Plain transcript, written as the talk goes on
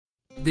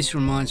This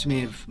reminds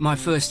me of my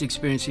first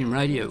experience in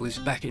radio. It was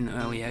back in the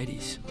early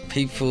 80s.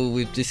 People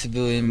with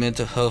disability and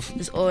mental health.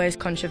 There's always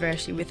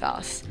controversy with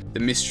us.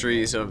 The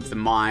mysteries of the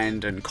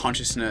mind and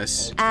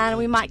consciousness. And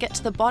we might get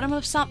to the bottom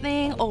of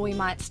something, or we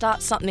might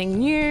start something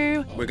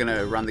new. We're going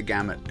to run the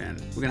gamut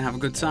and we're going to have a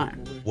good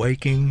time.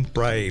 Waking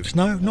Braves.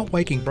 No, not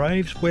Waking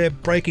Braves. We're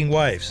Breaking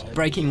Waves.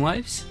 Breaking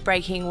Waves?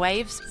 Breaking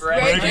waves.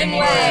 Breaking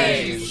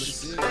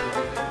Waves!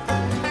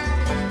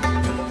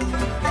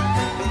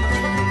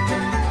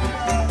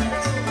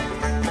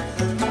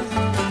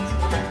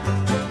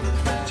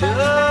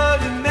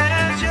 Jody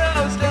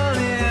Maggio's done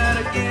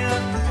it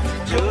again.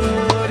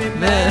 Jody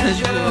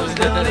Maggio's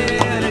done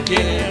it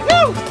again.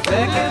 Woo!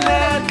 Back in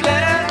that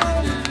black,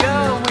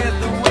 going with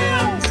the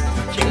wind.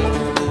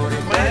 Jody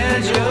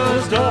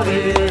Maggio's done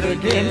it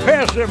again.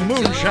 Pass the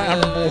moonshine,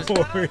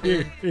 boy.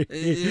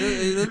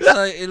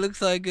 It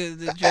looks like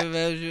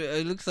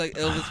it looks like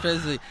Elvis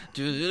Presley.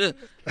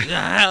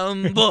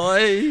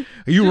 Boy.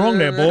 You wrong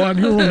there, boy.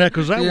 You wrong there,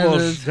 because that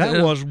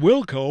Yeah, was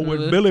Wilco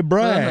with Billy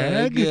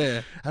Bragg,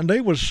 yeah. and they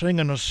was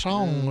singing a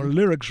song,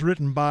 lyrics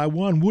written by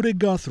one Woody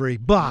Guthrie.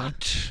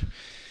 But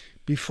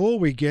before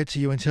we get to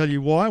you and tell you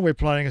why we're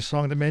playing a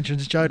song that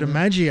mentions Joe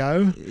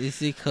DiMaggio, It's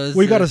because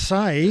we got to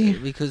say,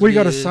 we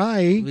got to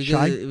Shay,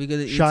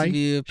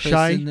 interview a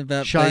person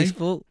about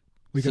baseball.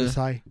 we got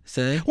to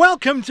say,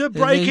 Welcome to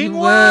Breaking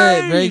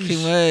Waves,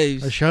 Breaking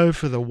Waves, a show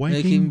for the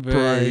waking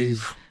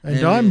brave.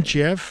 And I'm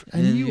Jeff,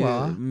 and you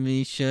are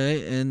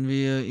Misha, and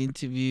we are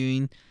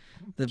interviewing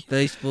the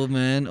baseball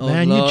man.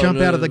 Man, you jump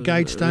out of the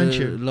gates, don't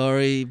you?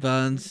 Laurie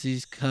Barnes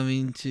is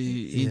coming to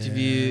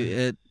interview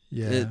at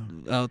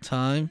our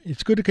time.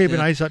 It's good to keep an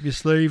ace up your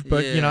sleeve,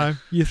 but you know,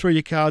 you threw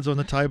your cards on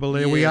the table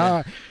there. We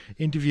are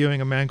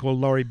interviewing a man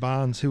called Laurie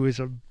Barnes, who is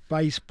a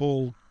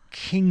baseball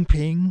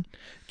kingpin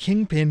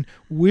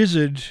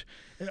wizard,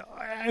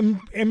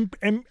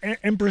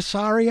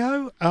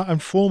 impresario,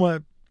 and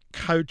former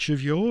coach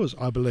of yours,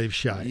 I believe,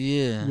 Shay.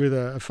 Yeah. With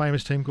a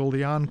famous team called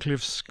the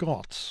Arncliffe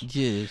Scots.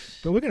 Yes.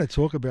 But we're going to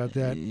talk about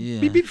that.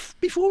 Yeah.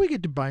 Before we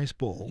get to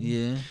baseball,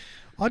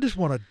 I just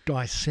want to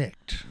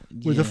dissect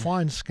with a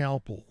fine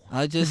scalpel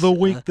the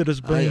week that has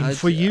been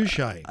for you,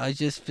 Shay. I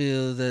just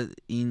feel that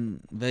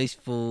in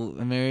baseball,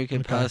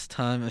 American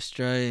pastime,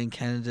 Australia and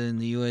Canada and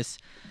the US,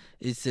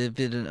 it's a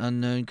bit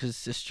unknown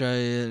because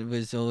Australia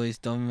was always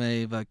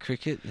dominated by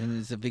cricket, and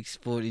it's a big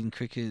sport in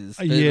cricket. It's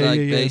a bit like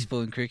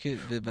baseball and cricket,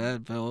 a bit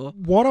bad, but all.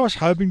 What I was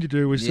hoping to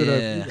do was sort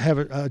of have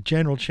a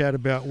general chat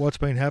about what's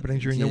been happening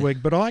during the week,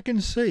 but I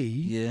can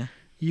see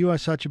you are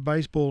such a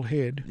baseball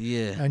head,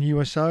 and you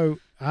are so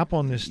up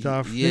on this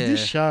stuff that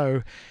this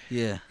show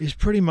is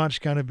pretty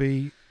much going to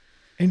be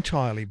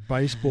entirely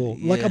baseball,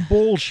 like a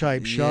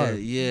ball-shaped show.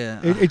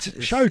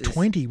 It's show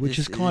 20, which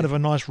is kind of a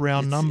nice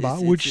round number,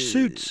 which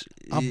suits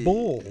a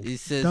ball,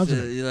 doesn't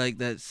it? Like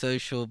that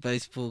social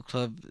baseball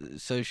club,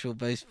 social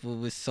baseball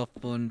with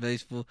softball and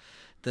baseball,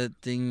 that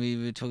thing we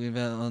were talking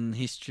about on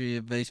history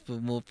of baseball,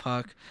 Moore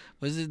Park.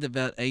 Was it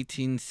about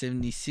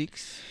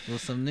 1876 or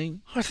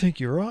something? I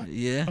think you're right.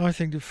 Yeah. I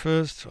think the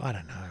first, I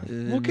don't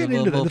know. We'll get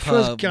into that. The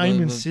first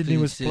game in Sydney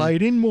was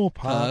played in Moore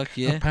Park,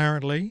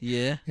 apparently,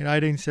 in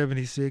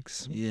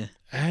 1876. Yeah.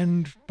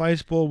 And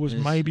baseball was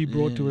maybe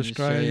brought to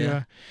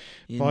Australia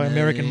by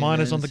American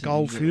miners on the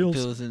gold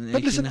fields.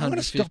 But listen, I'm going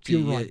to stop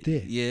you right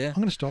there. Yeah. I'm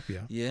going to stop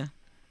you. Yeah.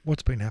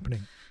 What's been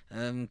happening?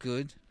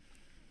 Good.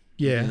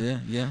 Yeah.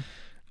 Yeah.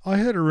 I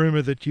heard a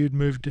rumour that you'd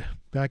moved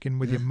back in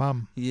with your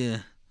mum. Yeah.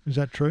 Is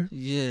that true?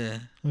 Yeah.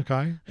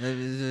 Okay.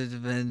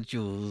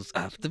 Jules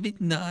after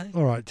midnight.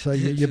 All right. So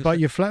your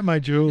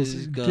flatmate Jules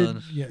is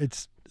gone.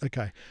 It's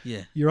okay.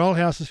 Yeah. Your old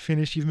house is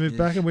finished. You've moved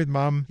back in with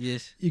mum.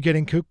 Yes. You're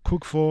getting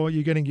cook for.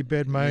 You're getting your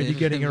bed made. You're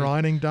getting your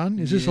ironing done.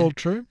 Is this all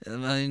true?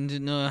 No,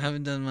 I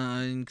haven't done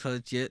my own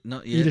clothes yet.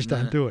 Not yet. You just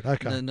don't do it.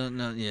 Okay. No,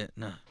 not yet.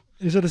 No.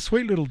 Is it a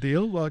sweet little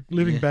deal, like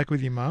living back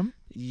with your mum?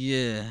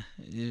 Yeah,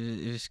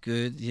 it was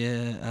good.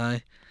 Yeah,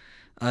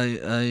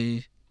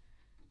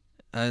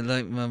 I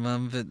like my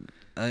mum, but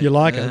you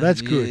like her.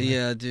 That's good.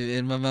 Yeah, I do.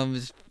 And my mum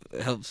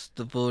helps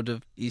the board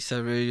of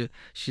Eastside Radio.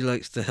 She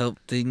likes to help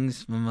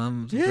things. My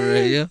mum's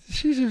radio.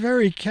 She's a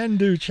very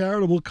can-do,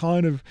 charitable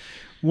kind of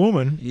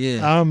woman.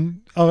 Yeah.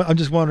 I'm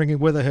just wondering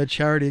whether her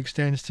charity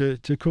extends to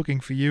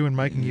cooking for you and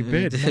making your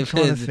bed, that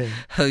kind of thing.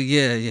 Oh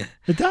yeah.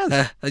 It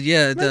does.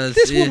 It does.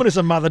 This woman is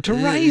a Mother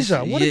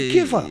Teresa. What a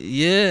giver.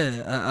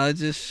 Yeah, I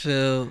just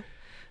feel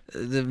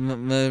the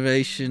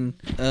motivation.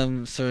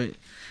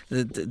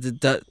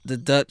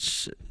 The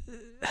Dutch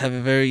have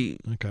a very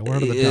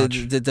What are the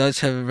Dutch? The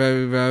Dutch have a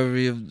very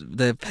rivalry of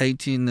their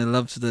painting. They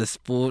love their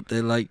sport.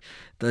 They like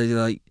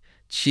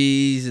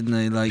cheese, and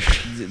they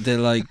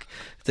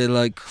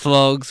like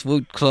clogs,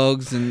 wood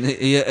clogs, and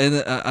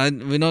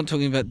we're not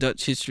talking about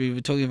Dutch history. We're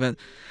talking about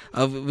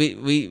I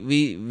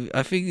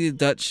think the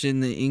Dutch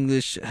and the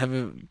English have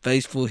a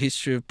baseball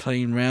history of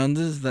playing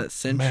rounders that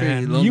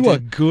century. Man, you are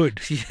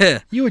good. Yeah.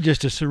 You are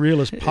just a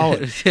surrealist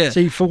poet. Yeah.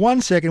 See, for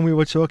one second we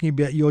were talking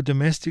about your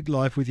domestic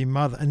life with your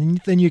mother,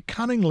 and then you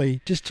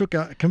cunningly just took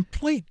a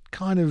complete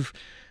kind of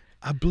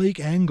oblique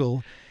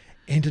angle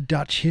into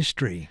Dutch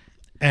history.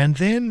 and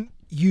then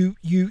you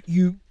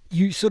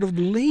sort of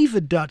leave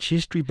a Dutch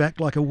history back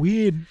like a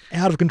weird,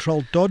 out of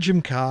control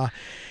Dodgem car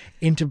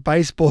into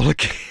baseball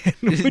again,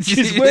 which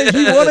is where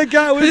you want to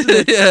go, isn't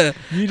it? Yeah.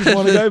 You just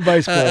want to go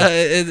baseball.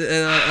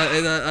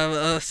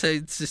 I'll say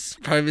it's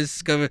just Prime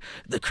Minister's government,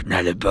 the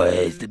Cronulla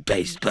Boys, the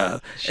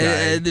baseball.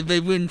 And if they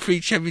win 3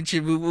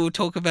 championships, we'll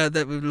talk about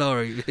that with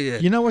Laurie. Yeah.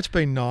 You know what's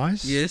been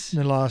nice in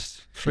the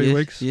last 3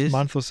 weeks,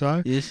 month or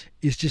so? Yes.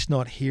 Is just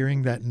not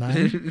hearing that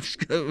name.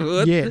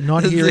 What? Yeah,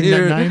 not hearing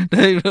that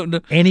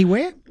name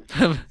anywhere.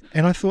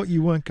 And I thought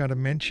you weren't going to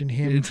mention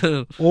him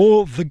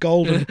or the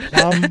Golden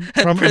Plum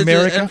from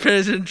America. And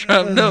President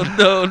Trump. No.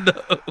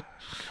 God.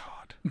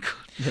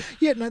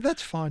 Yeah, no,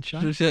 that's fine,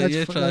 Shane.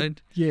 That's fine.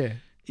 Yeah.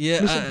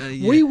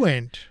 Listen, we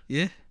went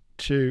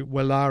to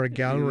Wallara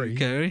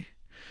Gallery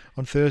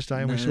on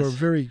Thursday, and we saw a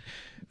very,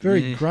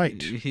 very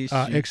great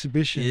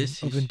exhibition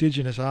of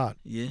Indigenous art.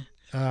 Yeah.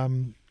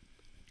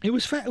 It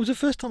was the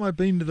first time I'd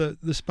been to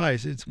the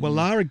space. It's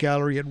Wallara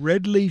Gallery at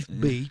Redleaf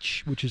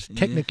Beach, which is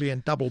technically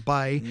in Double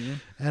Bay,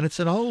 and it's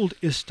an old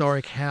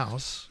historic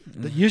house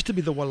that used to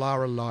be the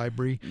Wallara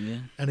Library,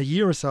 and a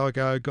year or so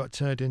ago got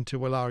turned into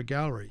Wallara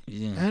Gallery.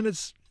 Yeah. And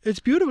it's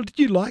beautiful. Did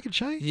you like it,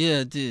 Shane?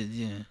 Yeah, I did.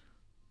 Yeah.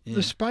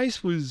 The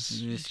space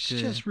was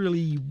just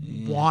really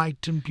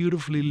white and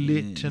beautifully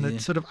lit, and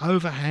it sort of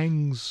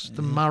overhangs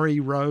the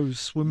Murray Rose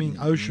swimming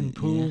ocean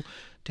pool.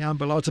 Down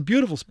below. It's a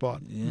beautiful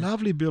spot.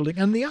 Lovely building.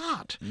 And the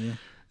art.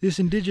 This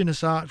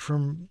Indigenous art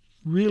from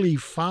really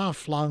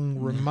far-flung,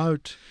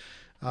 remote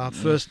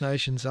First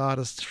Nations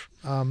artists.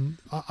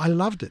 I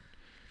loved it.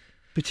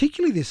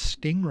 Particularly this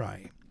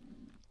stingray.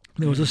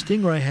 There was a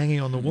stingray hanging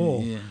on the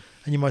wall.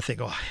 And you might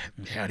think,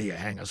 how do you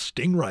hang a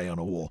stingray on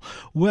a wall?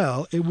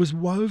 Well, it was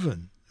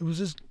woven. It was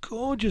this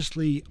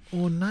gorgeously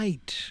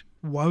ornate,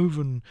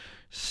 woven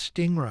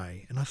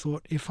stingray. And I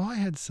thought, if I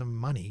had some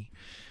money,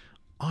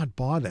 I'd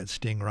buy that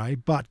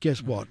stingray, but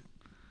guess what?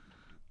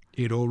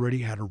 It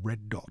already had a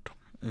red dot.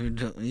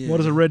 What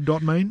does a red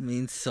dot mean?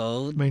 Means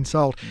sold. Means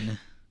sold. Yeah.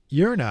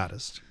 You're an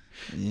artist.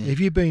 Yeah.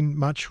 Have you been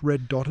much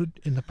red dotted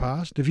in the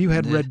past? Have you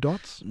had red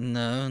dots?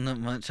 No, not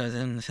much. I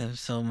don't have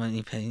so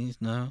many paintings,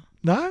 no.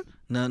 No?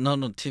 No,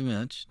 not too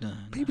much, no.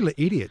 People are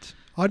idiots.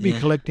 I'd be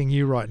collecting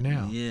you right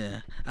now.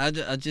 Yeah.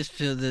 I just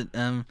feel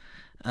that,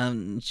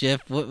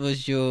 Jeff, what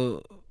was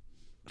your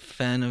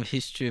fan of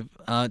history of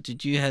art?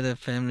 Did you have a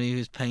family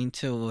who's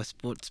painter or a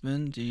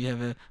sportsman? Do you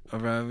have a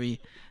Rari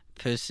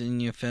person in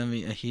your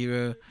family, a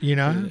hero? You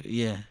know?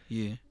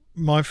 You.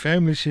 My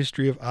family's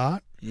history of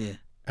art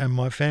and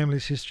my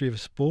family's history of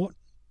sport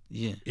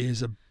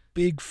is a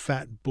big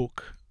fat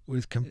book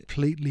with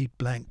completely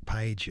blank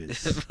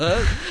pages.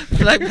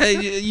 Blank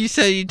pages? You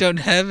say you don't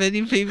have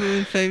any people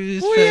in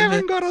family's We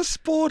haven't got a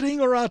sporting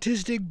or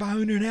artistic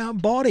bone in our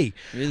body.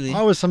 Really?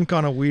 I was some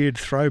kind of weird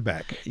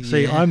throwback.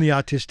 See, I'm the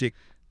artistic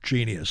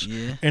genius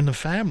in the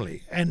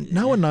family, and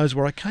no one knows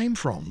where I came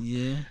from.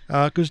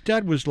 Because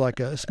Dad was like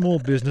a small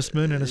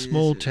businessman in a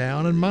small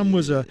town, and Mum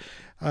was a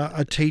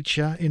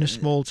teacher in a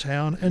small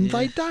town, and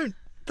they're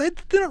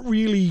not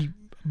really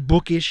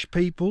bookish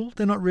people.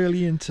 They're not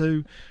really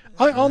into.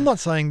 I'm not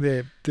saying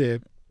they're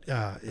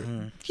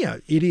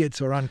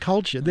idiots or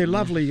uncultured. They're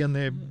lovely and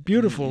they're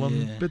beautiful,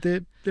 but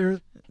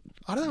they're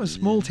I don't know, a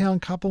small town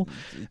couple,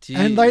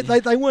 and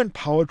they weren't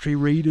poetry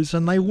readers,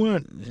 and they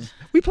weren't.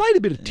 We played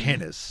a bit of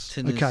tennis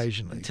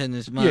occasionally.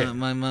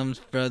 My mum's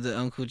brother,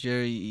 Uncle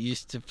Jerry,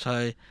 used to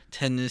play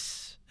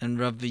tennis and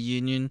rugby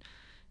union.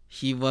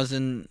 He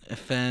wasn't a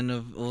fan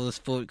of all the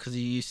sport because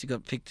he used to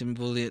got picked and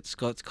bullied at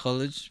Scots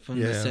College from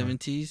the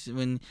 70s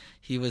when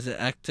he was an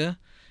actor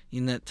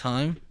in that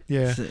time.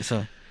 Yeah.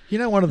 So you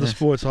know, one of the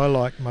sports I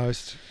like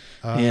most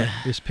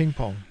is ping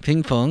pong.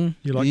 Ping pong?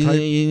 You like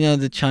you know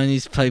the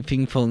Chinese play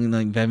ping pong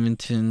like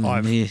badminton.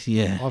 I've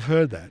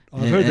heard that.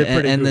 I've heard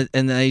they're pretty good.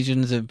 And the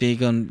Asians are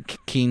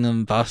keen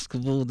on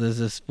basketball.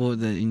 There's a sport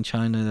that in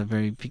China they're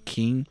very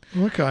keen.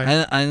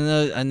 Okay. I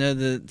know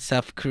that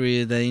South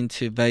Korea they're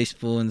into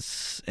baseball and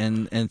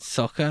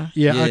soccer.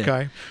 Yeah.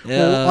 Okay.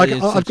 Well,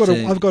 I've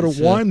got to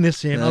wind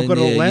this in. I've got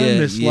to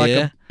land this like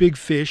a big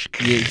fish.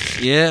 Yes.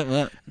 Yeah.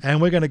 Well.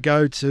 And we're going to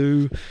go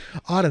to,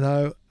 I don't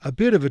know, a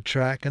bit of a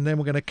track, and then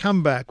we're going to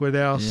come back with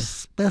our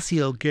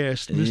special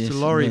guest, Mr.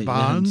 Laurie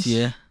Barnes,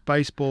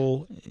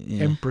 baseball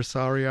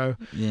impresario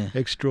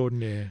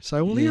extraordinaire.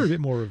 So we'll hear a bit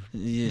more of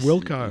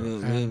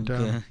Wilco and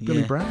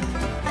Billy Brown.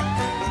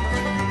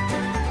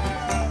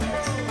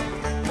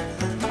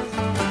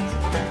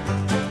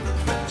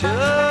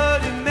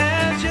 Jody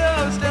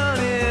Manshow's done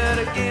it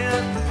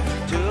again.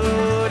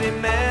 Jody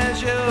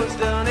Manshow's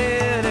done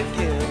it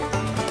again.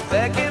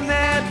 Back in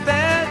that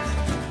bat,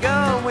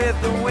 gone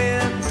with the wind.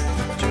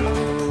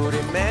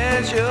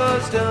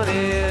 Manshow's done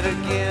it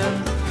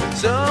again.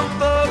 Some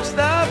folks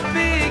thought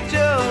Big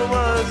Joe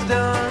was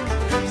done.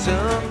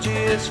 Some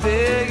just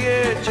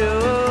figured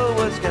Joe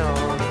was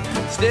gone.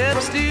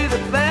 Steps to the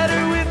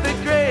batter with a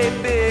great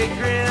big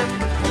grin.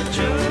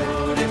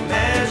 Jody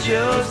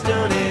Manshow's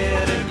done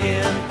it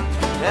again.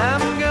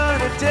 I'm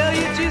gonna tell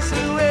you just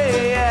the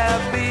way I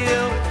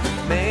feel.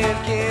 Man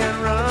can't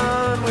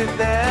run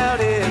without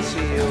his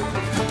heel.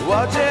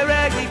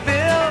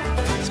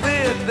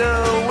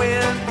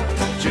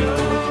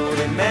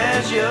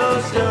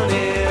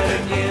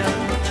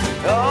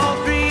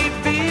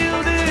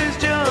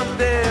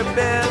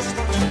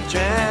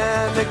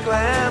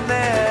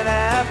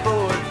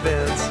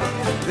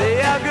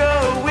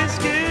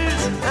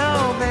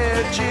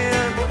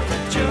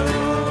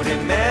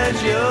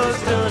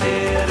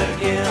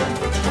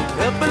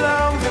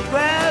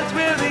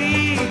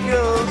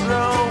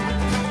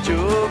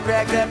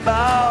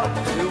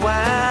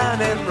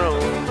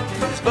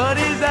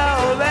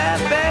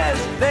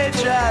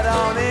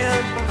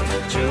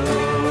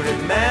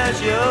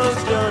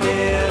 DiMaggio's done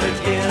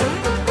it again.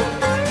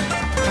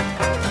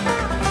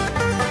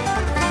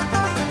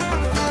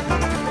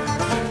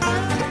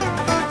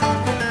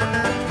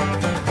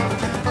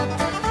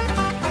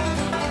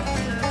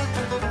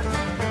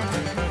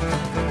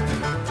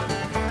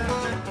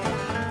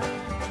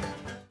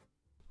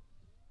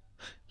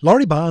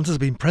 Laurie Barnes has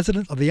been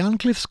president of the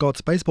Arncliffe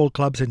Scots Baseball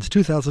Club since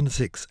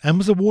 2006 and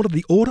was awarded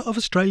the Order of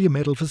Australia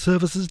Medal for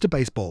services to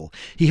baseball.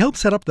 He helped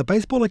set up the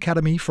Baseball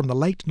Academy from the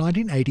late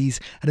 1980s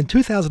and in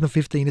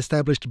 2015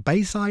 established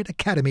Bayside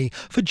Academy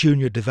for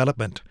junior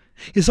development.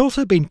 He's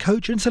also been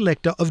coach and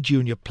selector of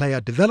junior player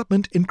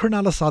development in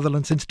Cronulla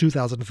Sutherland since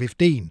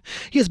 2015.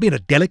 He has been a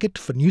delegate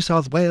for New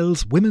South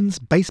Wales women's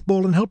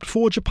baseball and helped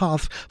forge a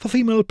path for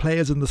female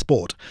players in the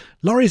sport.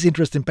 Laurie's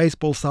interest in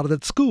baseball started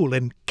at school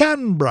in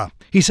Canberra.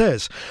 He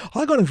says,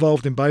 I got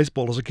involved in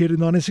baseball as a kid in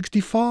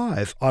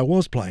 1965. I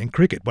was playing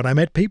cricket when I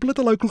met people at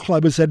the local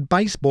club who said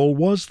baseball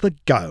was the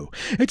go.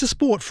 It's a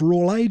sport for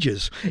all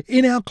ages.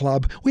 In our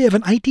club, we have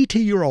an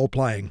 82-year-old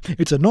playing.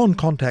 It's a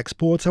non-contact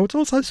sport, so it's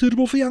also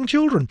suitable for young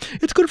children.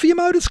 It's good for your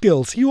motor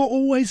skills. You are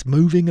always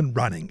moving and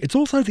running. It's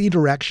also the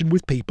interaction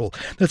with people.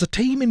 There's a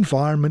team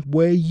environment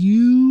where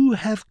you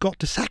have got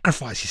to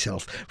sacrifice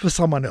yourself for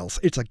someone else.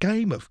 It's a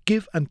game of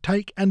give and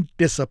take and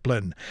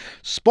discipline.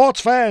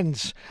 Sports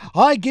fans,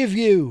 I give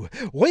you,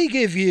 we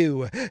give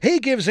you, he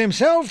gives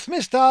himself,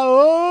 Mr.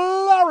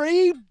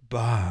 Laurie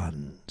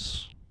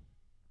Barnes.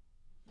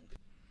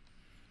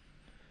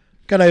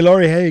 G'day,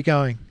 Laurie. How are you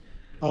going?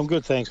 I'm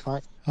good, thanks,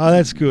 mate. Oh,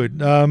 that's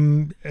good.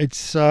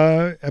 It's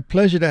a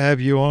pleasure to have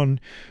you on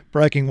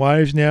Breaking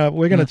Waves. Now,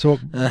 we're going to talk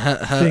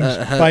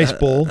things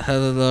baseball.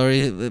 Hello,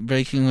 Laurie.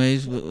 Breaking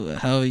Waves,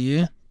 how are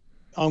you?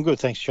 I'm good,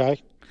 thanks,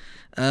 Jay.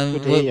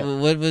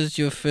 What was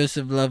your first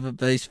love of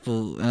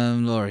baseball,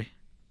 Laurie?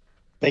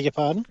 Beg your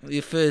pardon?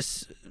 Your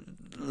first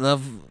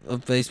love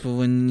of baseball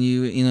when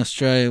you were in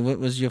Australia. What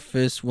was your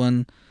first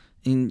one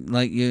in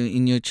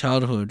your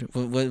childhood?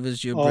 What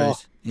was your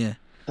brace? Yeah.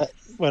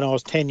 When I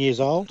was 10 years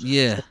old.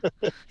 Yeah,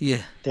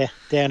 yeah.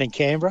 Down in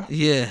Canberra.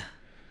 Yeah.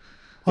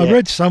 I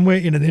read somewhere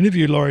in an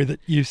interview, Laurie, that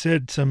you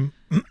said some,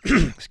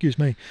 excuse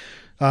me,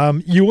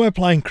 you were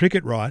playing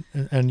cricket, right?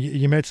 And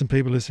you met some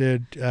people who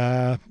said,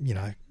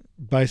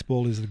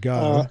 baseball is the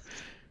go.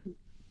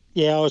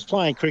 Yeah, I was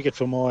playing cricket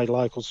for my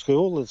local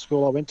school, the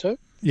school I went to.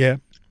 Yeah.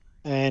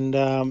 And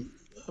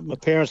my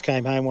parents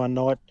came home one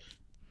night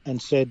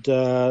and said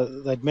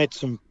they'd met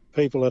some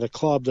people at a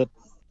club that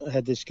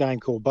had this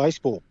game called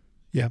baseball.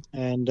 Yeah,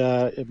 and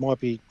it might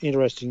be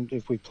interesting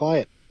if we play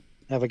it,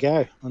 have a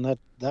go, and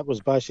that was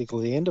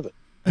basically the end of it.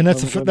 And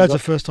that's the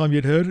first time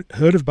you'd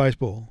heard of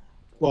baseball.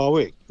 Well,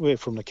 we're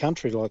from the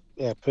country, like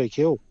our Peak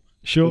Hill.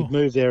 Sure. We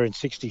moved there in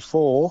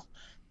 '64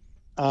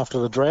 after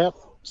the drought,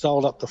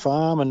 sold up the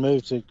farm, and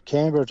moved to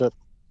Canberra to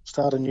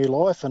start a new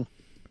life. And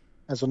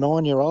as a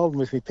 9-year-old,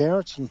 with my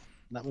parents, and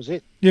that was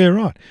it. Yeah,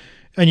 right.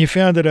 And you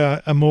found it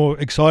a more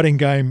exciting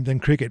game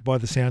than cricket, by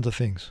the sounds of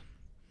things.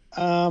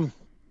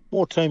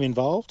 More team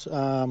involved,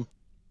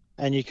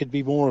 and you could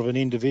be more of an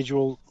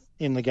individual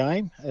in the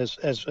game as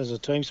a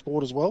team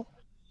sport as well.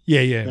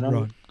 Yeah,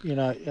 right. In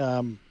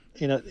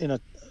a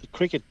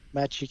cricket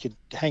match, you could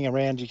hang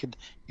around. You could,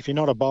 if you're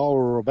not a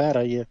bowler or a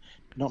batter, you're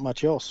not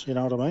much else. You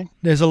know what I mean?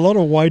 There's a lot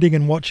of waiting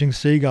and watching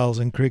seagulls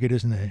in cricket,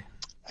 isn't there?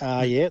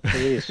 Yeah, there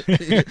is.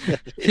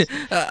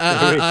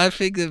 I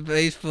think that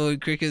baseball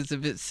and cricket is a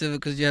bit similar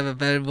because you have a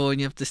batting ball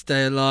and you have to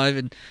stay alive,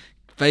 and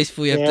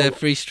baseball you have to have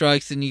 3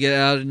 strikes and you get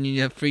out and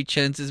you have 3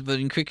 chances, but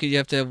in cricket you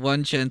have to have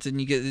 1 chance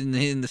and you get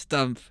in the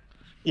stump.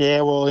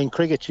 Yeah, well, in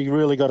cricket you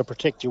really got to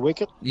protect your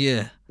wicket.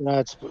 Yeah.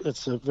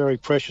 It's a very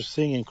precious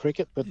thing in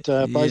cricket, but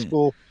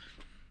baseball,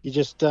 you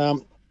just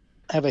have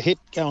a hit,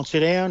 go and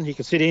sit down. You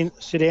can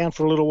sit down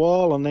for a little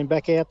while and then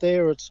back out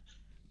there. It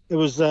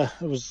was a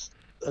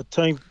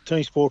team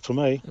sport for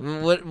me.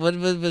 What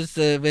was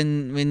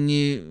when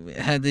you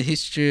had the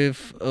history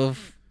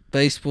of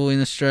baseball in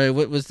Australia?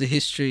 What was the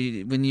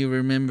history when you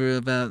remember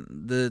about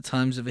the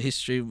times of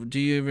history?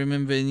 Do you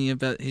remember any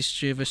about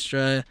history of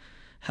Australia?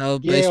 How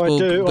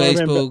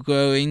baseball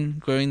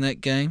growing that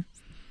game?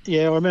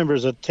 Yeah, I remember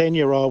as a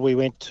 10-year-old we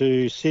went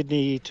to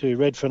Sydney to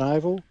Redfern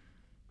Oval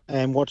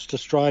and watched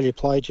Australia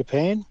play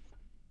Japan.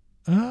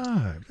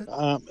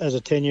 As a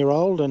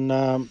 10-year-old and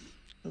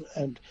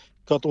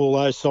got all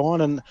those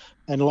signed and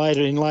in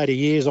later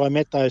years I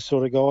met those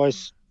sort of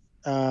guys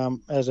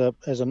as a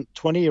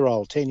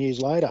 20-year-old 10 years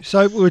later.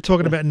 So we're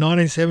talking about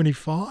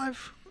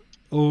 1975?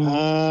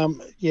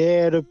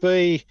 It'd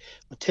be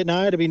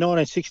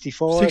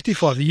 1965.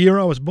 65, the year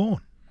I was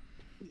born.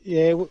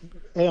 Yeah,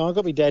 I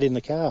got my dad in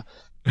the car.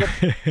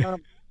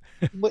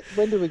 But,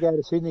 when did we go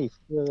to Sydney?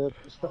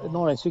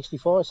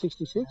 1965,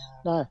 66?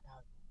 No.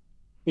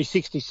 Be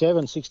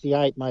 67,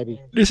 68 maybe.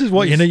 This is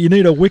what you need. You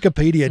need a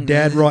Wikipedia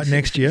dad right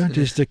next to you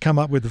just to come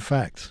up with the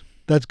facts.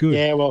 That's good.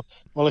 Yeah, well,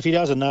 if he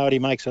doesn't know it, he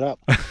makes it up.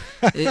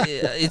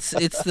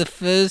 It's the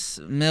first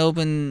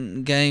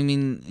Melbourne game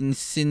in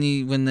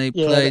Sydney when they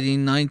played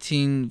in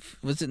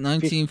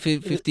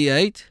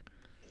 1958?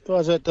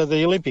 was at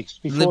the Olympics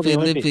before the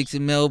Olympics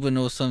in Melbourne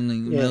or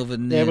something. Yeah.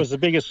 Melbourne. Yeah, it was the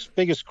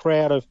biggest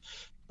crowd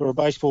for a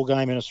baseball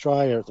game in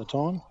Australia at the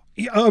time.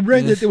 Yeah, I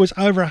read that there was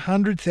over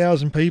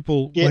 100,000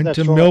 people went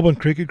to Melbourne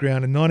Cricket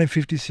Ground in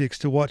 1956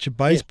 to watch a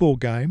baseball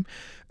game.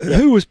 Yeah.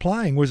 Who was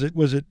playing? Was it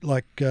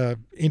like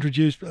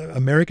introduced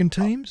American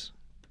teams?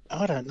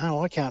 I don't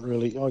know. I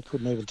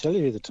couldn't even tell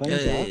you who the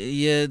teams are.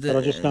 Yeah, but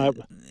I just know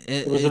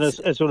it was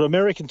a sort of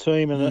American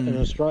team and an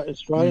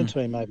Australian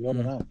team, maybe. I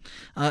don't know.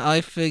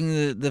 I think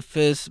that the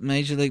first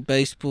Major League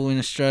Baseball in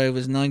Australia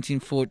was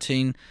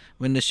 1914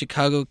 when the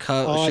Chicago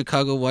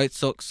White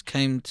Sox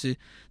came to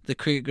the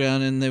cricket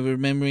ground, and they were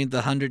remembering the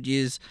 100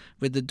 years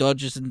with the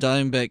Dodgers and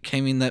Diamondback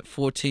came in that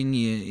 14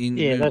 year.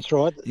 Yeah, that's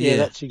right. Yeah,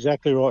 that's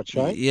exactly right,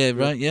 Shane. Yeah,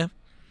 right, yeah.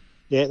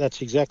 Yeah,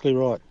 that's exactly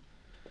right.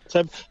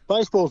 So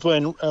baseball's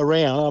been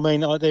around. I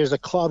mean, there's a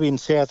club in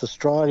South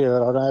Australia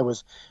that I know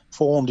was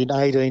formed in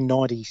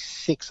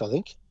 1896, I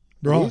think.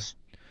 Right.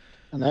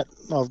 And that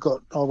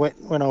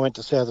when I went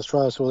to South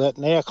Australia, saw that.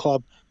 And our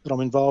club that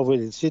I'm involved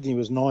with in Sydney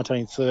was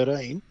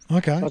 1913.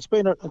 Okay. So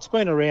it's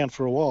been around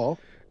for a while.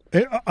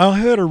 I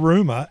heard a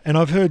rumour, and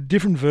I've heard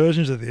different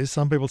versions of this.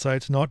 Some people say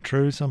it's not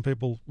true. Some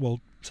people,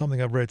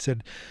 something I've read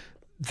said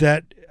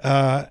that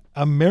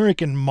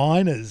American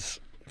miners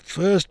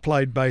first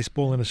played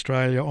baseball in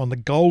Australia on the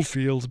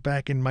goldfields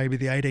back in maybe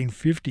the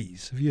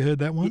 1850s. Have you heard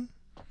that one?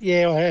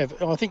 Yeah, I have.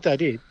 I think they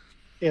did.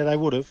 Yeah, they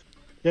would have.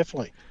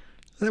 Definitely.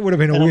 That would have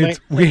been a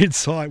weird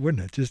sight,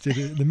 wouldn't it? Just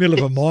in the middle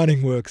of a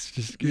mining works.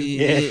 Just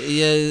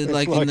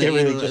like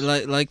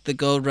the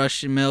gold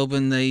rush in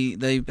Melbourne.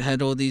 They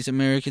had all these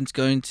Americans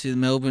going to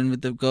Melbourne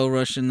with the gold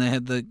rush, and they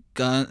had the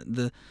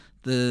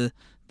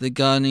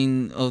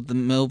gardening of the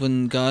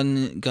Melbourne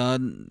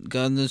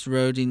Gardeners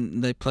Road.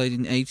 They played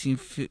in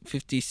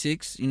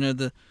 1856. You know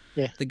the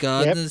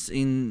Gardeners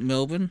in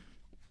Melbourne.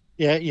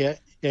 Yeah.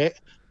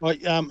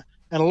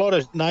 And a lot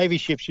of Navy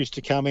ships used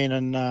to come in,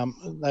 and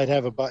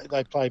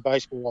they'd play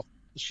baseball off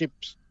the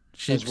ships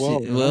as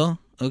well. Well,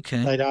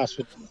 okay. They'd ask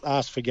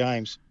for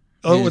games.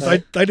 Oh,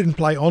 they didn't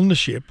play on the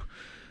ship,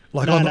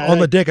 on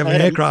the deck of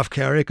an aircraft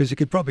carrier, because you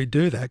could probably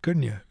do that,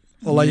 couldn't you?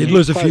 Although you'd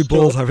lose a few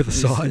balls over the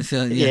side.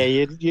 Yeah,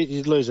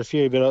 you'd lose a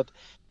few, but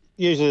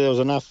usually there was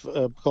enough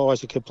guys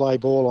who could play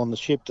ball on the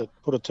ship to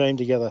put a team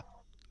together.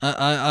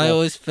 I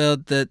always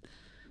felt that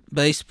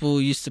baseball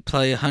used to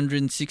play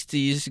 160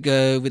 years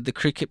ago with the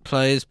cricket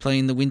players playing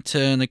in the winter,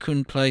 and they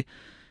couldn't play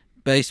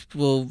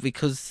baseball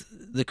because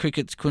the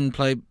crickets couldn't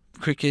play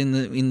cricket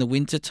in the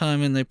winter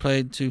time, and they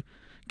played to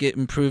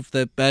improve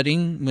their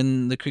batting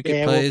when the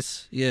cricket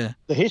players. The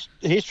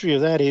history of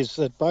that is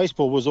that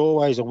baseball was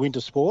always a winter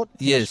sport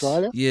in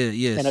Australia.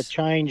 Yes. And it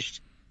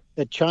changed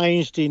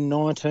in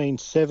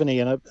 1970,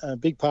 and a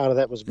big part of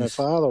that was my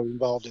father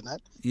involved in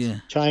that. Yeah.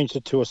 Changed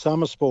it to a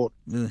summer sport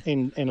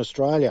in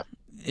Australia.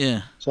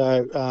 Yeah.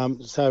 So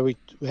we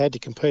had to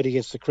compete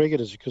against the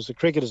cricketers because the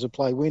cricketers would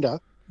play winter.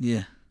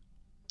 Yeah.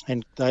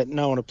 And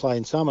no one would play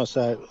in summer.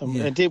 So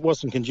it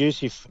wasn't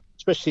conducive,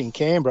 especially in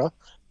Canberra,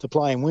 to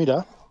play in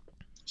winter.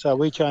 So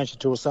we changed it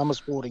to a summer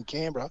sport in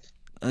Canberra.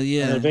 And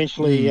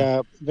eventually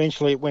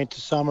it went to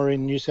summer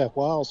in New South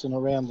Wales and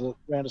around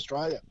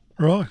Australia.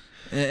 Right.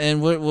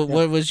 And what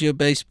was your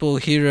baseball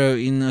hero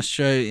in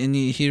Australia?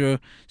 Any hero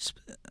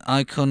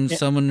icon?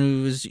 Someone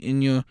who was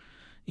in your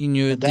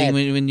thing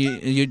when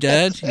your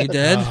dad?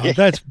 Oh,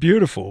 that's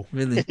beautiful.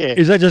 Really? Yeah.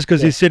 Is that just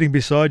because he's sitting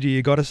beside you?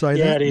 You got to say that.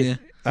 Yeah, it is.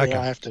 Okay.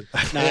 Yeah, I have to.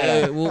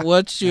 No.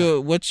 What's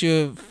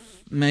your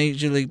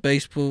Major League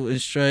Baseball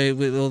Australia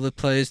with all the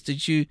players?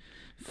 Did you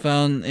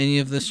found any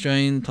of the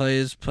Australian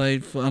players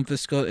played for Umpher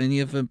Scott? Any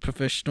of the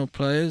professional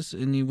players?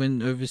 And you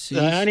went overseas?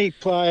 The only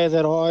player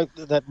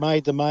that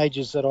made the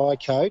majors that I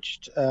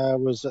coached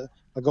was a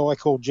guy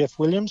called Jeff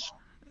Williams.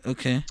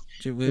 Okay.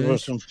 He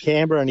was from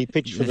Canberra, and he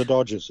pitched for the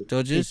Dodgers.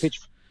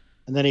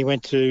 And then he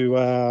went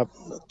to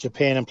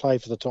Japan and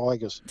played for the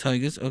Tigers.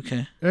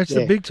 Okay. That's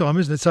the big time,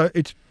 isn't it? So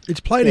it's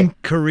played in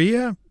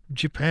Korea,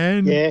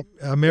 Japan,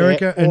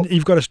 America, and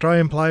you've got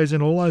Australian players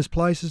in all those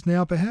places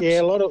now, perhaps?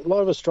 Yeah, a lot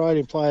of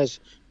Australian players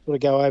sort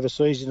of go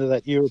overseas into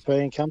that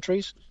European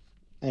countries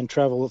and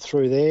travel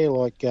through there,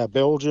 like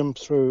Belgium,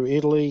 through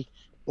Italy,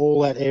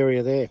 all that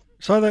area there.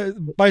 So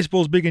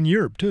baseball's big in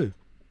Europe too?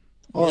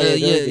 Oh,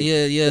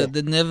 yeah.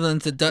 The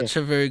Netherlands, the Dutch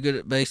are very good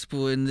at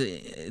baseball, and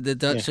the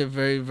Dutch are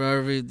very,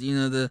 very,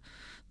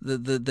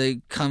 they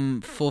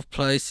come fourth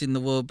place in the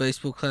World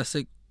Baseball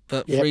Classic,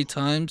 but 3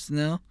 times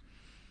now.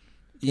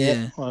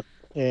 Yeah.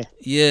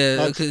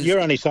 You're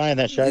only saying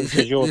that, Shane,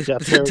 because you're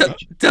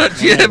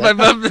Dutch. Yeah, my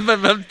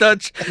mum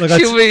Dutch.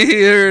 She'll be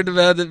hearing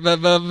about it. My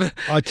mum.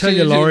 I tell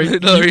you, Laurie,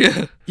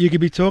 you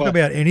could be talking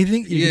about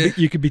anything.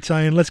 You could be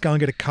saying, "Let's go and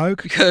get a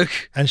Coke,"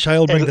 and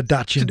Shay'll bring the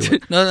Dutch into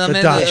it. No,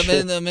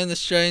 I mean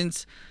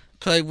Australians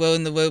played well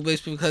in the World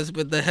Baseball Classic,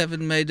 but they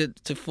haven't made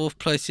it to 4th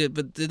place yet.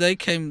 But they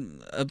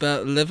came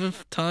about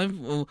 11th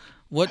time, or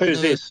what?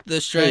 Who's this? The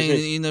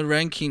Australian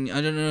ranking.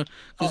 I don't know,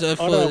 because I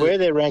don't know where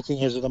their ranking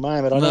is at the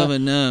moment.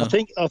 No.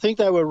 I think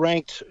they were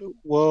ranked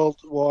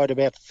worldwide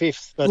about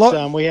 5th,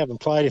 but we haven't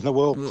played in the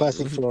World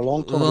Classic for a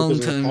long time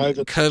because of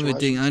the COVID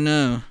thing. I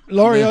know.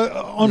 Laurie,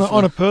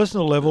 on a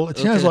personal level, it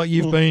sounds like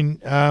you've been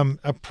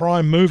a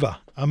prime mover,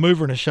 a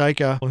mover and a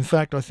shaker. In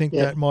fact, I think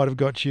that might have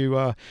got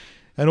you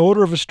an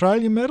Order of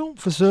Australia medal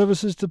for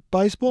services to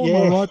baseball.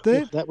 Am I right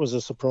there? That was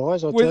a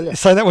surprise, I'll tell you.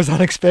 So that was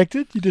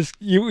unexpected?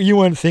 You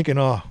weren't thinking,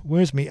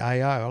 where's me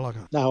AO?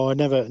 No, I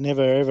never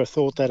ever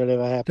thought that had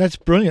ever happened. That's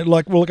brilliant.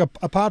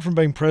 Apart from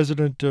being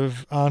president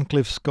of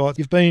Arncliffe Scott,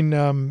 you've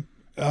been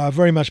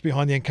very much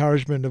behind the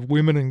encouragement of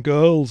women and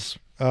girls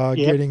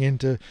getting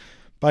into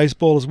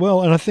baseball as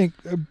well. And I think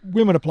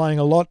women are playing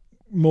a lot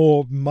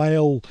more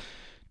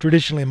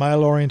traditionally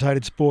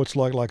male-orientated sports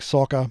like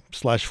soccer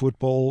 /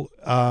 football,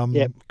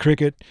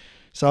 cricket.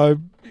 So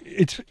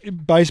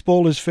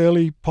baseball is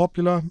fairly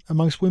popular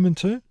amongst women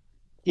too?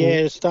 Yeah,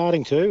 it's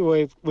starting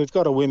to. We've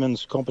got a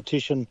women's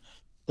competition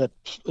that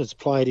is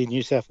played in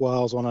New South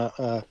Wales on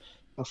a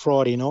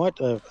Friday night,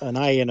 an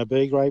A and a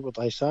B grade, what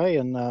they say,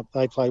 and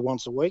they play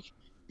once a week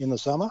in the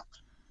summer.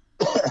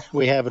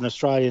 We have an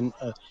Australian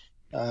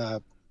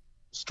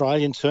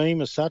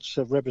team as such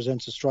that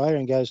represents Australia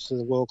and goes to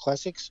the World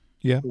Classics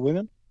for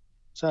women.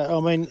 So,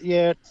 I mean,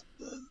 the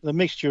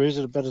mixture is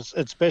it, but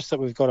it's best that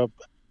we've got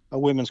a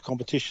women's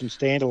competition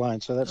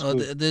standalone. So that's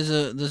good.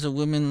 There's a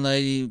women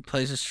lady who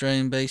plays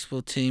Australian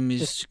baseball team.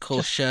 He's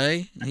called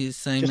Shay. He's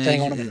the same age.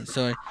 Hang on a minute.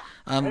 Sorry.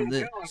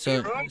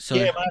 Sorry.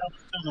 Yeah, mate,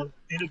 I'm doing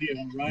an interview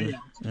on radio.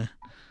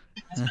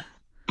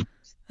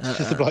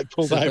 The bloke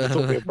pulled over and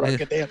thought we were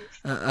breaking down.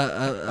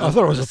 I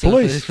thought it was the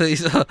police.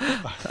 Please.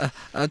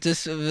 I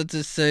just want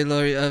to say,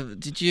 Laurie,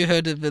 did you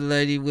heard of a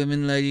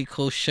women lady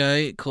called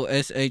Shay, called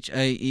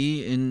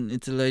SHAE, and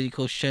it's a lady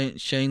called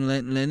Shane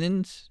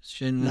Lennon?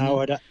 No,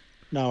 I don't.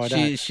 No, I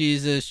don't.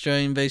 She's an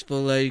Australian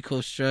baseball lady called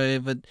Australia,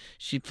 but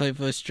she played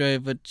for Australia,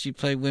 but she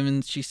played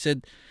women. She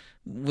said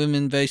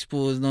women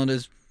baseball is not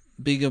as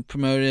big a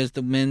promoter as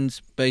the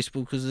men's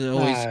baseball because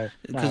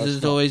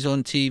it's always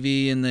on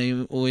TV and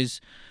they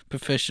always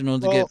professional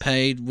to get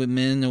paid with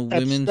men or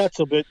women. That's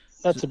a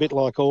bit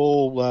like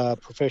all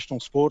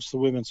professional sports. The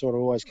women sort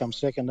of always come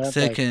second, don't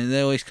they?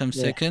 They always come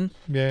second.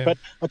 Yeah. But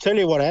I tell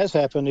you what has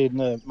happened in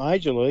the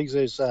major leagues.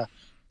 There's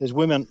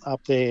women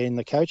up there in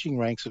the coaching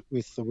ranks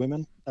with the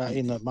women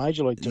in the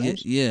major league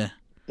teams. Yeah.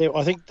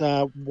 I think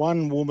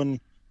one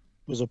woman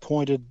was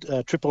appointed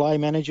AAA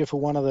manager for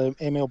one of the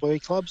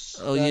MLB clubs.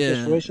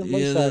 Just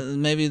recently. Yeah,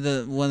 maybe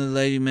the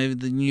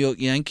New York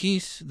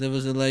Yankees. There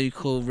was a lady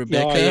called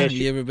Rebecca.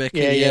 Rebecca.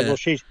 Yeah. Well,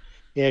 she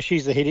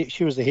was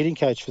the hitting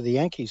coach for the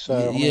Yankees.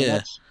 So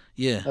that's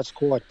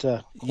quite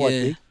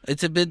big.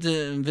 It's a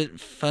bit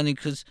funny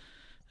because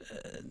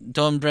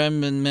Don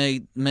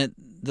Bradman met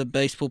the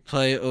baseball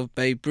player of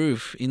Babe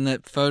Ruth in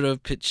that photo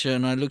picture,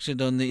 and I looked at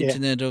it on the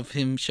internet of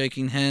him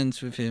shaking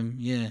hands with him.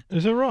 Yeah,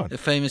 is that right? A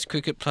famous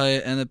cricket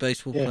player and a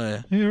baseball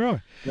player. Yeah, right.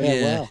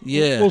 Wow.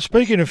 Well,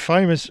 speaking of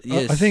famous,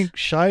 I think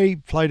Shay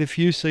played a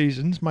few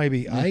seasons,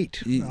 maybe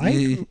eight,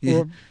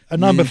 or a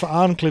number for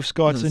Arncliffe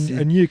Scotts,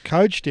 and you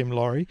coached him,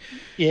 Laurie.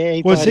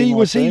 Yeah, was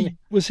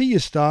he your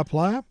star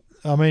player?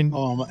 I mean,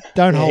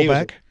 don't hold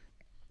back.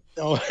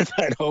 Don't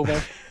hold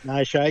back.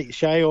 No,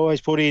 Shay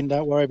always put in.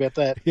 Don't worry about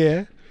that.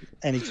 Yeah.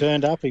 And he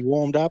turned up, he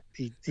warmed up,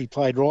 he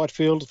played right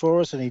field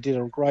for us, and he did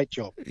a great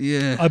job.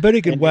 Yeah. I bet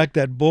he could whack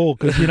that ball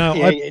because,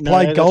 I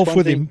played golf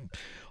with him.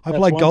 I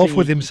play golf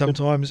with him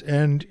sometimes,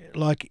 and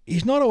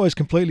he's not always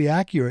completely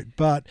accurate,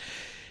 but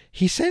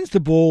he sends the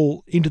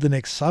ball into the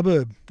next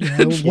suburb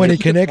when he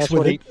connects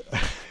with it.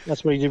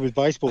 That's what he did with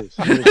baseball.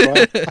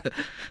 My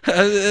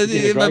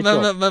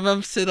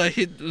mum said I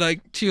hit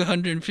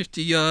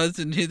 250 yards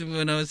and hit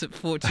when I was at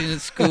 14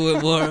 at school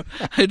at Warra.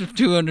 I hit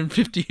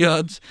 250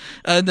 yards.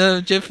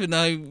 And Jeff and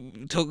I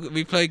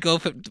we play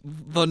golf at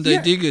Bondi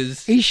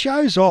Diggers. He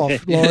shows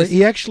off.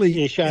 He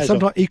actually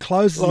sometimes he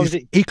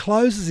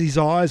closes his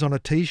eyes on a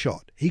tee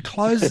shot. He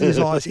closes his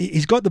eyes.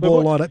 He's got the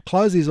ball lined up,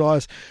 closes his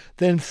eyes,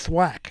 then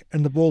thwack,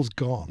 and the ball's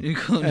gone.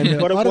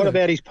 What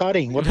about his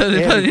putting?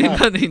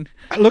 Putting?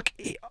 Look,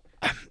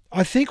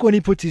 I think when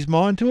he puts his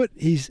mind to it,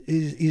 he's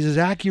as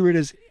accurate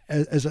as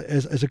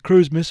a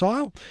cruise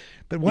missile.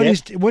 But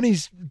when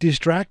he's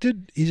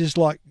distracted, he just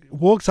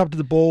walks up to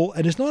the ball,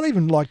 and it's not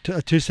even a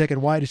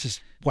 2-second wait. It's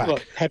just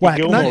whack, Happy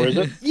Gilmore, is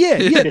it?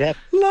 Yeah.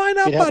 Line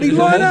up, buddy.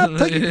 Line up.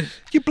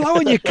 You're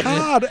blowing your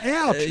card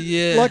out.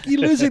 You're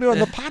losing it on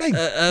the putting.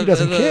 He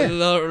doesn't care.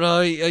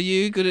 Laurie, are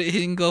you good at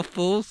hitting golf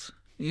balls?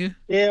 Yeah,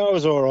 I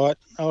was all right,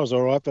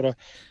 but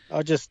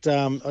I just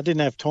I didn't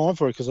have time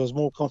for it because I was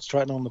more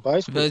concentrating on the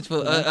baseball.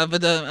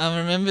 But I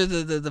remember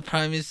the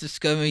Prime Minister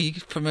Scomo, he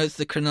promotes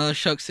the Cronulla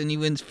Sharks and he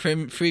wins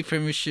 3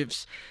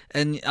 premierships,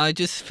 and I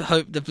just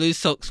hope the Blue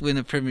Sox win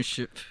a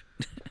premiership.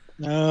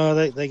 No,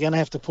 they're going to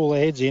have to pull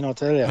their heads in. I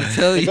tell you.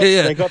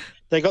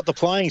 They got the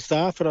playing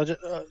staff, but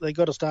they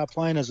got to start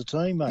playing as a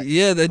team, mate.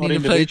 Yeah, they need to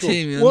play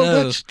team.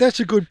 Well, that's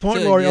a good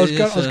point, Laurie. I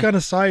was going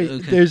to say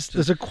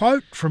there's a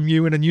quote from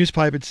you in a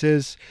newspaper. It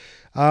says,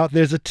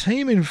 "There's a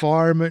team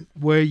environment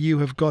where you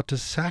have got to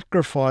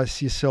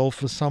sacrifice yourself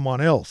for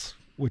someone else."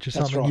 Which is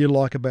something you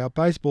like about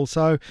baseball.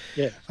 So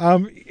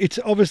it's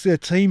obviously a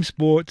team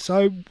sport.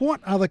 So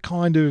what other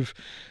kind of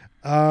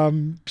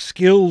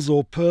skills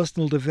or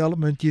personal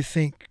development do you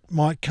think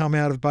might come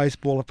out of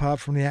baseball apart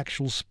from the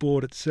actual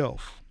sport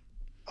itself?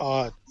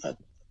 I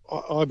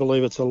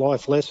believe it's a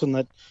life lesson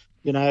that,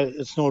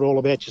 it's not all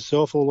about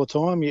yourself all the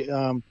time.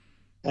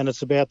 And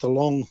it's about the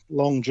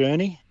long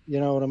journey. You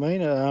know what I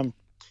mean?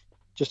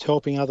 Just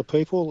helping other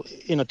people.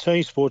 In a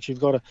team sport, you've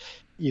got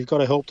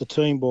to help the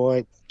team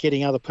by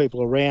getting other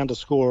people around to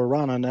score a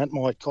run, and that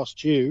might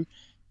cost you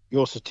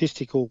your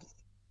statistical,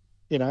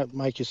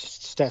 make your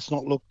stats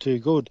not look too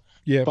good.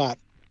 Yeah.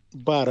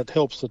 But it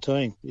helps the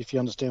team, if you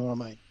understand what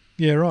I mean.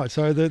 Yeah, right.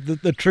 So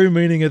the true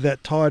meaning of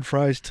that tired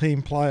phrase,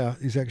 team player,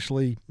 is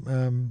actually,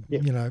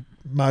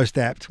 most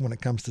apt when it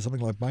comes to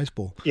something like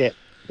baseball. Yeah.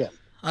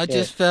 I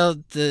just felt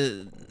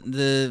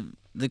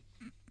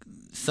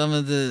some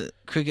of the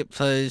cricket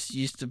players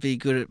used to be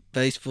good at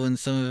baseball, and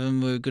some of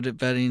them were good at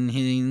batting and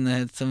hitting. They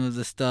had some of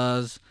the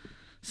stars,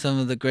 some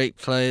of the great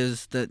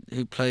players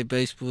who play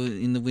baseball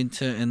in the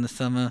winter and the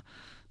summer.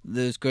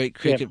 Those great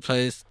cricket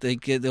players, they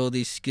get all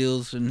these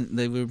skills and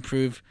they will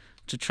improve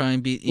to try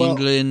and beat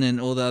England and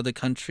all the other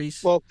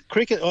countries. Well,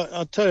 cricket,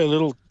 I'll tell you a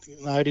little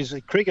note, is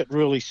that cricket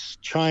really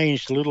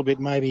changed a little bit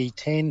maybe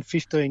 10,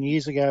 15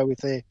 years ago with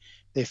their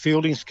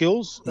fielding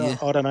skills.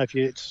 I don't know if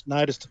you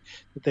noticed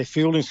that their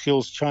fielding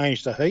skills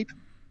changed a heap.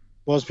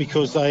 Was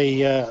because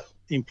they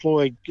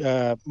employed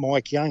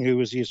Mike Young, who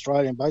was the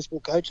Australian baseball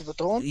coach at the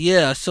time.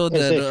 Yeah, I saw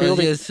that.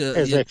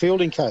 As their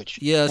fielding coach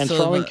and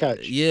throwing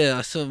coach. Yeah,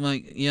 I saw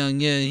Mike Young.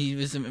 Yeah, he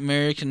was an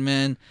American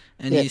man,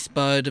 and he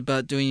inspired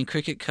about doing a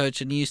cricket coach,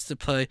 and he used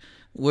to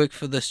work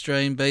for the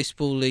Australian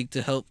Baseball League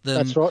to help them.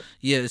 That's right.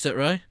 Yeah, is that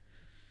right?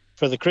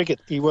 For the cricket.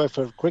 He worked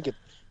for cricket.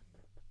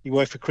 He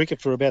worked for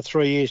cricket for about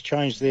 3 years,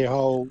 changed their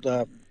whole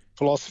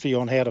philosophy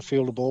on how to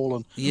field a ball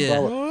and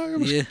throw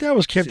it. That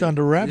was kept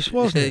under wraps,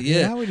 wasn't it?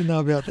 Yeah, we didn't know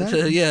about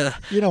that. Yeah.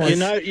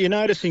 You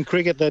notice in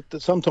cricket that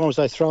sometimes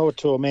they throw it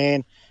to a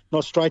man,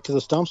 not straight to the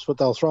stumps, but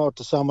they'll throw it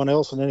to someone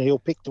else, and then he'll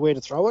pick where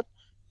to throw it.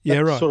 Yeah,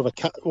 That's right. Sort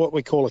of what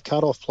we call a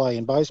cut-off play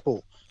in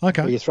baseball.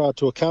 Okay. Where you throw it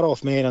to a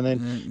cut-off man,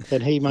 and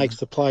then he makes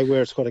the play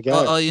where it's got to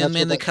go. Oh, you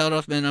mean the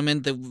cut-off man? I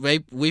meant the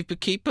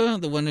wicket-keeper,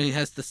 the one who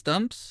has the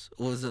stumps?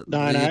 Or is it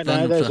No,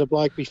 there's a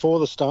bloke before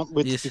the stump,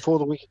 before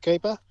the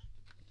wicket-keeper.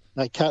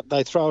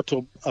 They throw it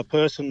to a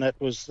person that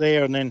was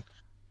there, and then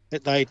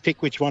they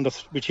pick which end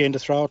to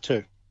throw it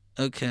to.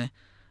 Okay.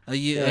 Are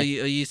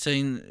you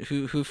saying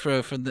who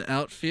throw from the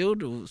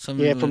outfield or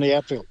something? Yeah, from the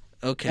outfield.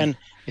 Okay. And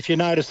if you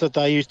notice that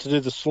they used to do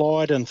the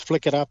slide and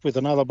flick it up with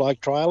another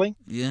bloke trailing,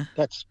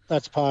 that's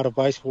part of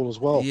baseball as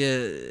well. Yeah,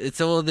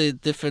 it's all the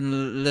different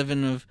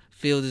 11 of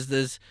fielders.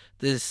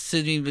 There's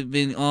sitting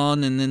being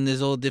on, and then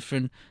there's all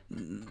different.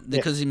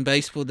 Because in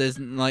baseball there's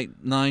like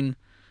 9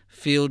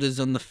 fielders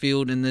on the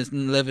field, and there's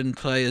 11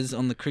 players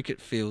on the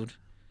cricket field.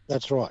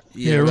 That's right.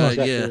 Yeah, right.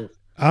 Exactly.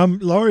 Yeah.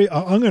 Laurie,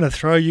 I'm going to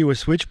throw you a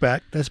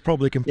switchback. That's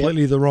probably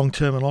completely the wrong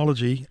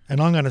terminology, and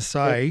I'm going to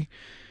say,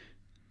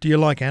 do you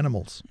like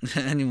animals?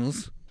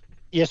 Animals?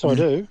 Yes, I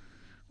do.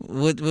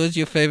 What's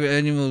your favourite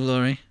animal,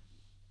 Laurie?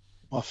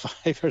 My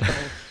favourite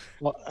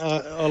animal?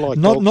 I like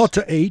not dogs.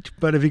 to eat,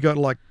 but have you got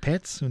like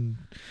pets? And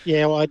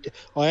yeah,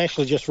 I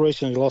actually just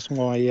recently lost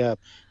my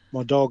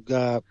my dog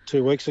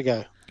 2 weeks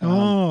ago.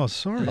 Oh,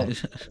 sorry.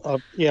 I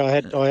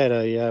had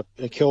a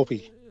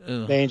Kelpie,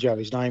 Banjo.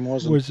 His name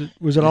was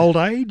it old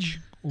age?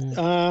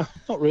 Not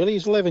really.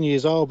 He's 11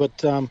 years old,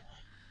 but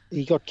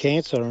he got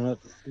cancer, and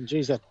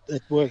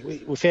that worked.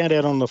 We found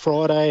out on the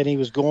Friday, and he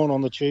was gone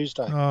on the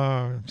Tuesday.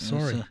 Oh,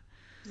 sorry.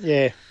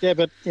 Yeah,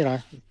 but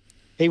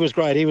he was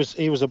great. He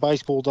was a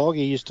baseball dog.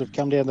 He used to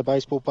come down to the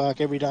baseball park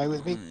every day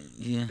with me,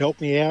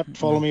 help me out,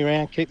 follow me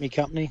around, keep me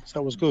company. So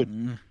it was good.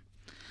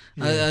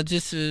 Yeah. I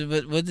just,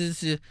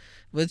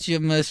 what's your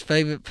most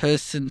favourite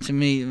person to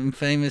meet? And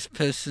famous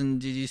person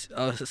did you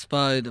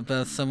aspired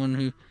about someone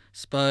who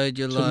inspired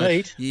your life? To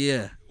meet?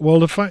 Yeah.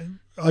 Well,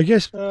 I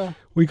guess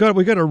we got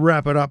to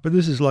wrap it up, but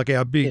this is like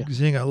our big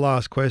zinger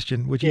last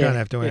question, which you don't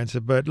have to answer.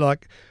 But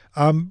like,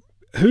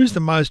 who's the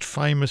most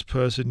famous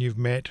person you've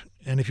met?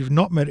 And if you've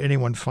not met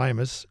anyone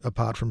famous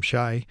apart from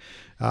Shay,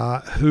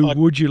 who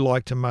would you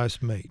like to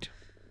most meet?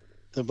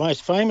 The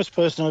most famous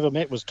person I ever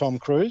met was Tom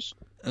Cruise.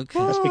 Okay.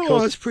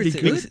 That's pretty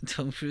good.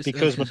 Tom Cruise.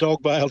 Because my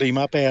dog bailed him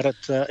up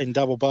out in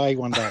Double Bay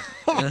one day.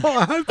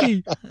 I hope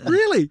he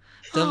really.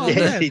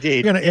 Yes, he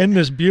did. We're going to end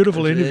this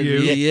beautiful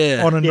interview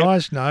on a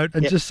nice note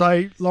and just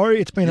say,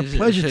 Laurie, it's been a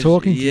pleasure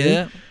talking to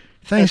you.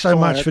 Thanks so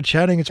much for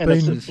chatting. It's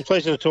been a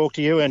pleasure to talk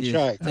to you and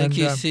Shay. Thank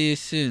you. See you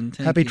soon.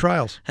 Happy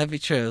trails. Happy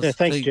trails. Yeah,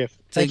 thanks, Jeff.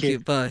 Thank you.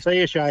 Bye. See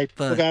you, Shay.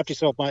 Bye. Look after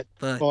yourself, mate.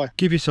 Bye. Bye.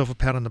 Give yourself a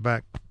pat on the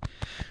back.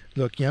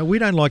 Look, we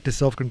don't like to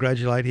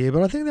self-congratulate here,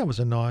 but I think that was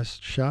a nice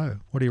show.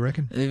 What do you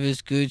reckon? It was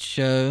a good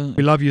show.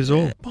 We love you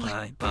all. Yeah.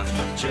 Bye.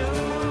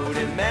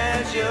 Jody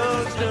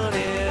Maggio's done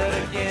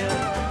it again.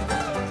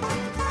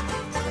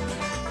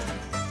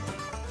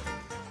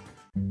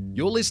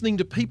 You're listening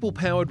to People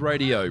Powered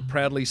Radio,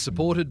 proudly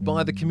supported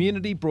by the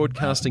Community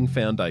Broadcasting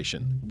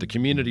Foundation. The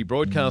Community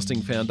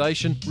Broadcasting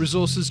Foundation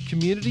resources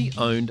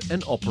community-owned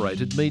and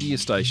operated media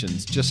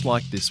stations just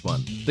like this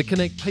one that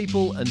connect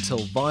people and tell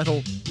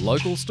vital,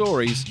 local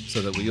stories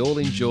so that we all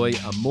enjoy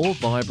a more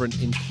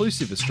vibrant,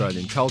 inclusive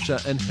Australian culture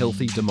and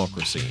healthy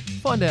democracy.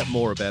 Find out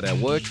more about our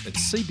work at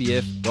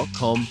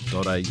cbf.com.au.